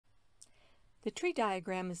The tree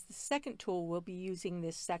diagram is the second tool we'll be using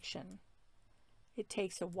this section. It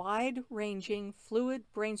takes a wide-ranging, fluid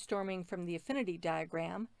brainstorming from the affinity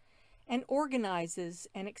diagram and organizes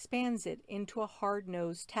and expands it into a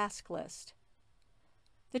hard-nosed task list.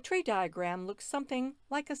 The tree diagram looks something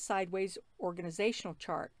like a sideways organizational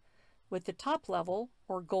chart, with the top level,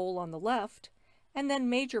 or goal, on the left, and then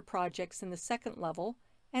major projects in the second level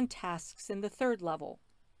and tasks in the third level.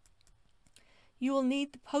 You will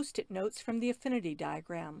need the post-it notes from the affinity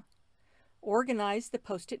diagram. Organize the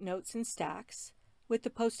post-it notes in stacks, with the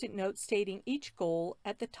post-it notes stating each goal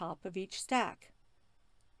at the top of each stack.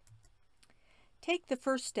 Take the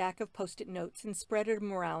first stack of post-it notes and spread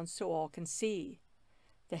them around so all can see.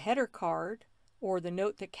 The header card, or the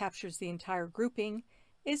note that captures the entire grouping,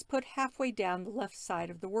 is put halfway down the left side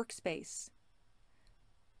of the workspace.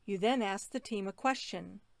 You then ask the team a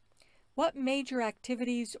question. What major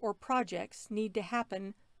activities or projects need to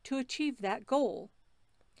happen to achieve that goal?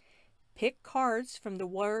 Pick cards from the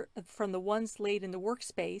ones laid in the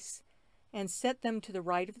workspace and set them to the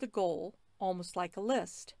right of the goal, almost like a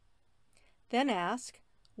list. Then ask,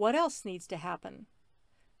 what else needs to happen?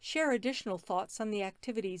 Share additional thoughts on the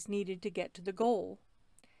activities needed to get to the goal.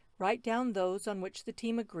 Write down those on which the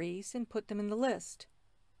team agrees and put them in the list.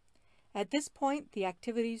 At this point, the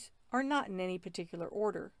activities are not in any particular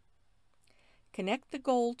order. Connect the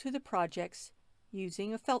goal to the projects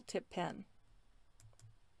using a felt tip pen.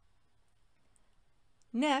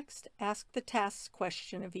 Next, ask the tasks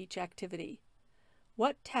question of each activity.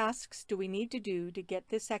 What tasks do we need to do to get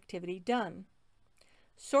this activity done?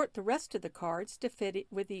 Sort the rest of the cards to fit it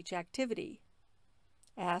with each activity.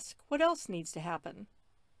 Ask what else needs to happen.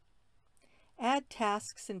 Add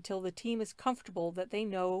tasks until the team is comfortable that they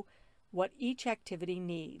know what each activity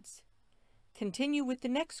needs. Continue with the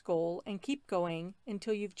next goal and keep going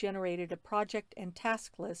until you've generated a project and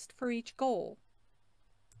task list for each goal.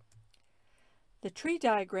 The tree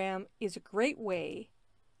diagram is a great way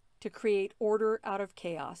to create order out of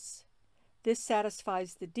chaos. This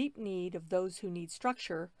satisfies the deep need of those who need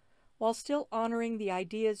structure while still honoring the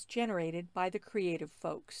ideas generated by the creative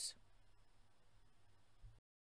folks.